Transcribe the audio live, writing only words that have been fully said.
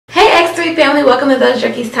X3 family, welcome to Those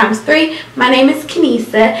Jerkies ×3. My name is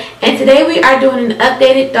Kenisa, and today we are doing an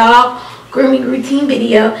updated dog grooming routine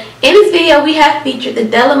video. In this video, we have featured the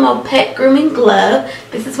Delomo Pet Grooming Glove.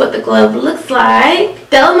 This is what the glove looks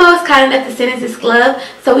like. Delomo is kind enough to send us this glove,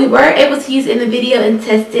 so we were able to use it in the video and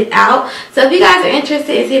test it out. So if you guys are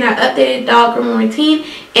interested in seeing our updated dog grooming routine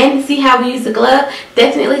and to see how we use the glove,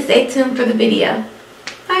 definitely stay tuned for the video.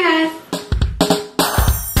 Bye guys.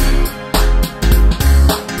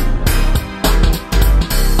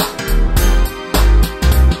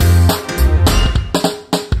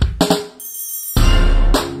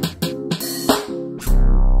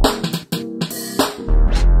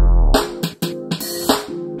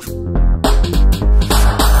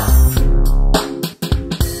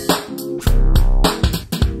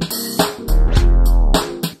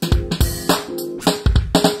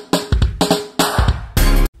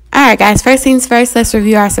 Alright guys, first things first, let's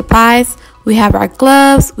review our supplies. We have our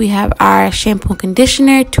gloves, we have our shampoo and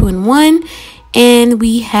conditioner 2-in-1, and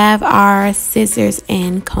we have our scissors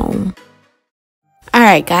and comb.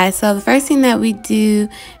 Alright guys, so the first thing that we do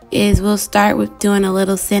is we'll start with doing a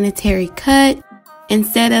little sanitary cut.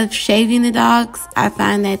 Instead of shaving the dogs, I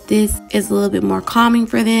find that this is a little bit more calming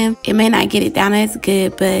for them. It may not get it down as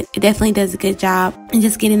good, but it definitely does a good job in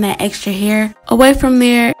just getting that extra hair away from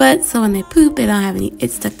their butt, so when they poop, they don't have any it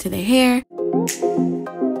stuck to their hair.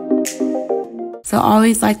 So I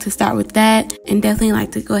always like to start with that, and definitely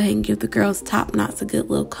like to go ahead and give the girls' top knots a good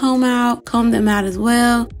little comb them out as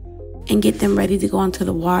well, and get them ready to go into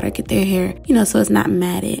the water, get their hair, so it's not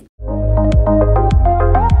matted.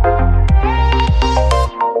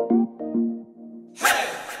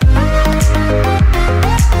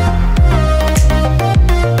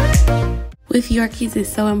 With Yorkies,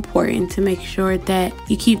 it's so important to make sure that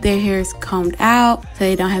you keep their hairs combed out so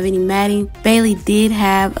they don't have any matting. Bailey did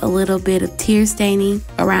have a little bit of tear staining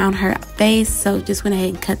around her face, so just went ahead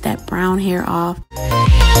and cut that brown hair off.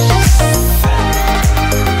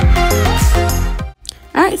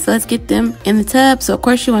 Alright, so let's get them in the tub. So of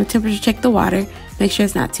course you want to temperature check the water. Make sure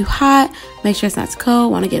it's not too hot, make sure it's not too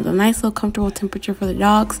cold. Want to get a nice little comfortable temperature for the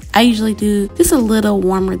dogs. I usually do just a little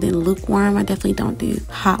warmer than lukewarm. I definitely don't do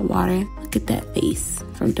hot water. Look at that face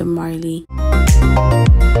from DeMarley.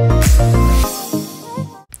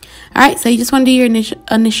 Alright, so you just want to do your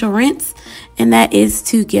initial rinse, and that is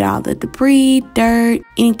to get all the debris, dirt,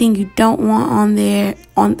 anything you don't want on there,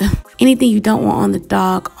 anything you don't want on the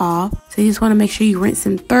dog off. So you just want to make sure you rinse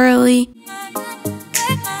them thoroughly.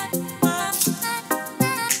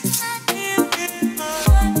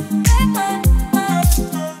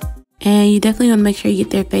 And you definitely want to make sure you get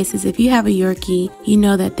their faces. If you have a Yorkie, you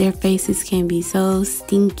know that their faces can be so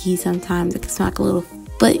stinky sometimes. It can smell like a little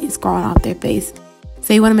foot is growing off their face.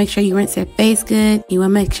 So you want to make sure you rinse their face good. You want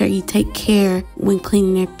to make sure you take care when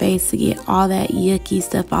cleaning their face to get all that yucky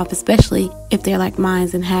stuff off, especially if they're like mine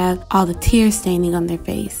and have all the tear staining on their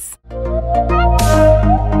face.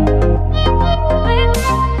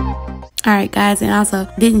 Alright guys, and also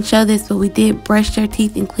didn't show this, but we did brush their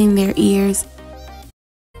teeth and clean their ears.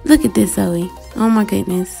 Look at this Zoe. Oh my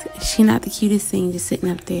goodness. Is she not the cutest thing just sitting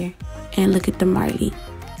up there? And look at the Marley,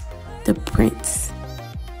 the prince.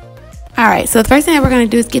 Alright, so the first thing that we're going to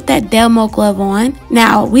do is get that Delomo glove on.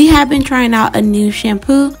 Now, we have been trying out a new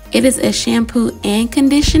shampoo. It is a shampoo and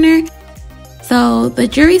conditioner. So the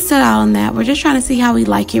jury's still out on that. We're just trying to see how we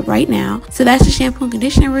like it right now. So that's the shampoo and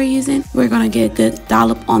conditioner we're using. We're going to get a good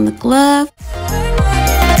dollop on the glove.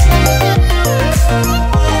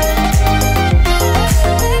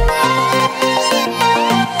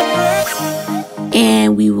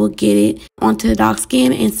 And we will get it onto the dog's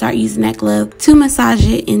skin and start using that glove to massage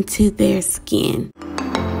it into their skin.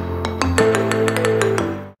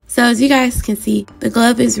 So as you guys can see, the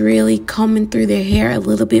glove is really combing through their hair a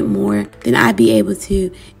little bit more than I'd be able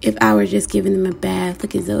to if I were just giving them a bath.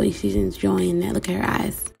 Look at Zoe, she's enjoying that. Look at her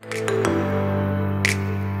eyes.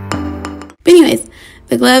 But anyways,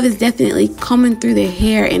 the glove is definitely combing through their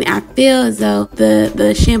hair, and I feel as though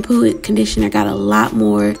the shampoo and conditioner got a lot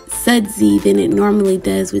more sudsy than it normally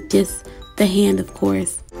does with just the hand, of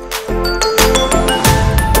course.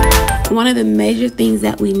 One of the major things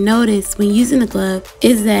that we noticed when using the glove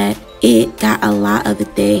is that it got a lot of the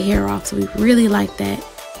dead hair off, so we really like that.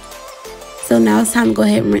 So now it's time to go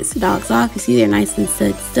ahead and rinse the dogs off. You see they're nice and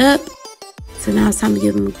sudsed up. So now it's time to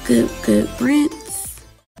give them a good rinse.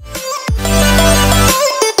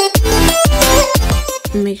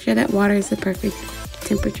 And make sure that water is the perfect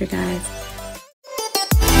temperature, guys.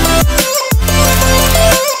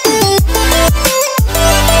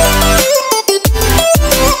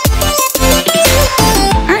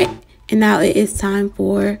 Alright, and now it is time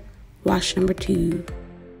for wash number 2.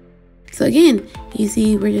 So again, you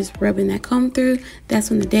see we're just rubbing that comb through. That's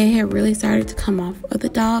when the dead hair really started to come off of the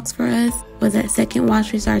dogs for us. Was that second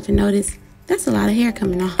wash we started to notice that's a lot of hair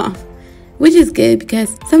coming off, which is good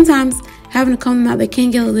because sometimes having to comb them out, they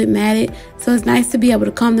can get a little bit matted. So it's nice to be able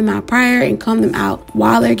to comb them out prior and comb them out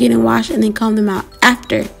while they're getting washed, and then comb them out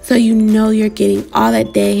after. So you know you're getting all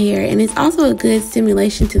that dead hair. And it's also a good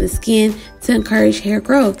stimulation to the skin to encourage hair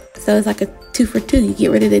growth. So it's like a 2 for 2. You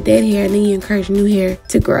get rid of the dead hair and then you encourage new hair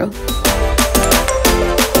to grow.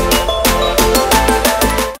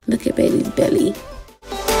 Look at baby's belly.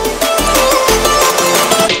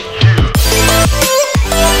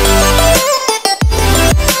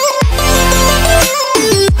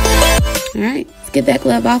 Alright, let's get that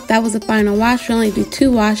glove off. That was the final wash. We only do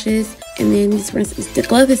 2 washes, and then just rinse it. The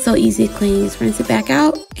glove is so easy to clean. Just rinse it back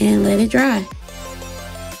out and let it dry.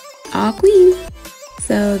 All clean.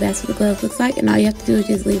 So that's what the glove looks like, and all you have to do is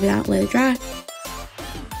just leave it out, let it dry.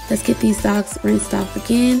 Let's get these dogs rinsed off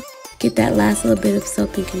again. Get that last little bit of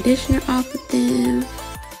soap and conditioner off of them.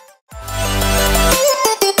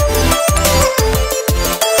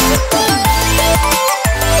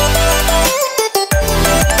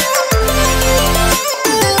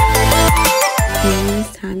 And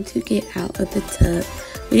it's time to get out of the tub.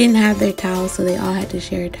 We didn't have their towels, so they all had to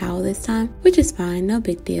share a towel this time, which is fine, no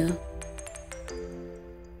big deal.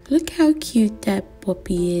 Look how cute that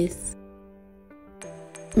puppy is.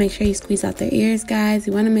 Make sure you squeeze out their ears, guys.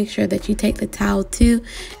 You want to make sure that you take the towel too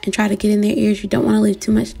and try to get in their ears. You don't want to leave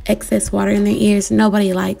too much excess water in their ears.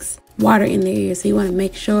 Nobody likes water in their ears, so you want to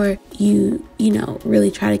make sure you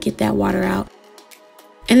really try to get that water out.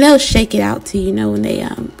 And they'll shake it out too, when they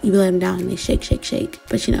you let them down and they shake.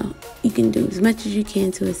 But you can do as much as you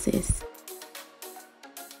can to assist.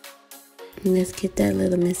 And let's get that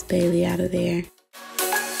little Miss Bailey out of there.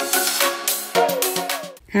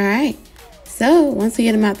 All right. So once we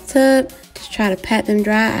get them out the tub, just try to pat them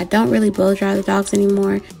dry. I don't really blow dry the dogs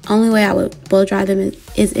anymore. Only way I would blow dry them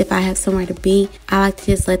is if I have somewhere to be. I like to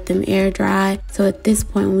just let them air dry. So at this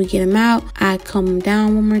point, when we get them out, I comb them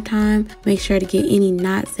down one more time. Make sure to get any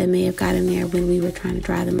knots that may have got in there when we were trying to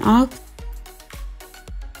dry them off.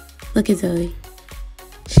 Look at Zoe.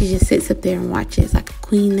 She just sits up there and watches like a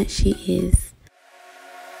queen that she is.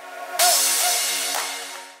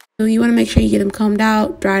 So you want to make sure you get them combed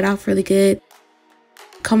out, dried off really good.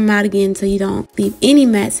 Comb them out again so you don't leave any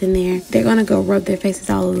mats in there. They're going to go rub their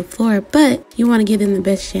faces all over the floor, but you want to give them the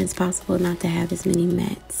best chance possible not to have as many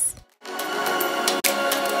mats.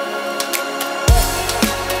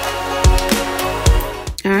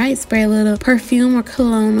 Alright, spray a little perfume or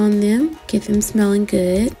cologne on them. Get them smelling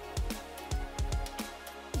good.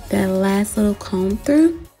 That last little comb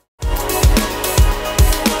through.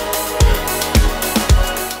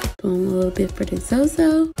 Boom, a little bit for the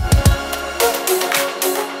Zozo.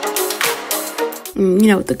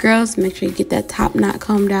 With the girls, make sure you get that top knot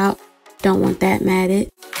combed out. Don't want that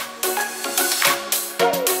matted.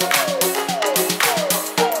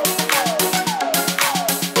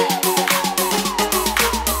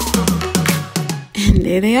 And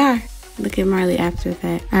there they are. Look at Marley after the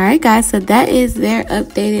fact. Alright guys, so that is their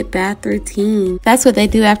updated bath routine. That's what they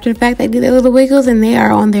do after the fact. They do their little wiggles and they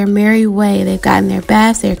are on their merry way. They've gotten their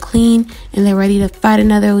baths, they're clean, and they're ready to fight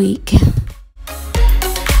another week.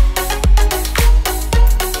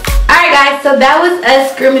 Alright guys, so that was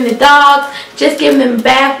us grooming the dogs, just giving them a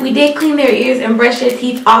bath. We did clean their ears and brush their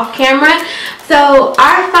teeth off camera. So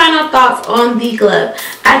our final thoughts on the glove.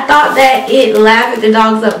 I thought that it lathered the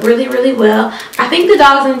dogs up really, really well. I think the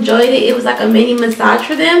dogs enjoyed it. It was like a mini massage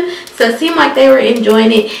for them. So it seemed like they were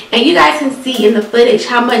enjoying it. And you guys can see in the footage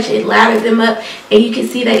how much it lathered them up. And you can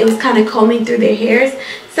see that it was kind of combing through their hairs.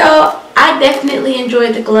 So I definitely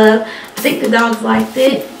enjoyed the glove. I think the dogs liked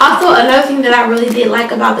it. Also, another thing that I really did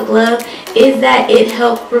like about the glove is that it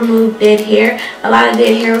helped remove dead hair. A lot of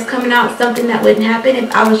dead hair was coming out, something that wouldn't happen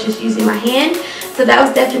if I was just using my hand. So that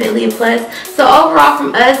was definitely a plus. So overall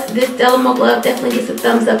from us, this Delomo glove definitely gets a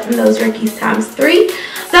thumbs up from those Rickies ×3.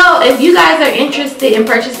 So if you guys are interested in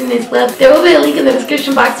purchasing this glove, there will be a link in the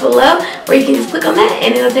description box below where you can just click on that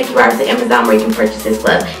and it'll take you right to Amazon where you can purchase this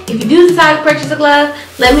glove. If you do decide to purchase a glove,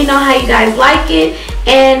 let me know how you guys like it.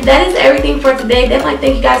 And that is everything for today. Definitely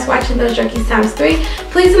thank you guys for watching those Rickies ×3.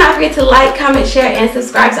 Please do not forget to like, comment, share, and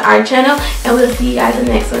subscribe to our channel. And we'll see you guys in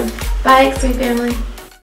the next one. Bye, Extreme Family.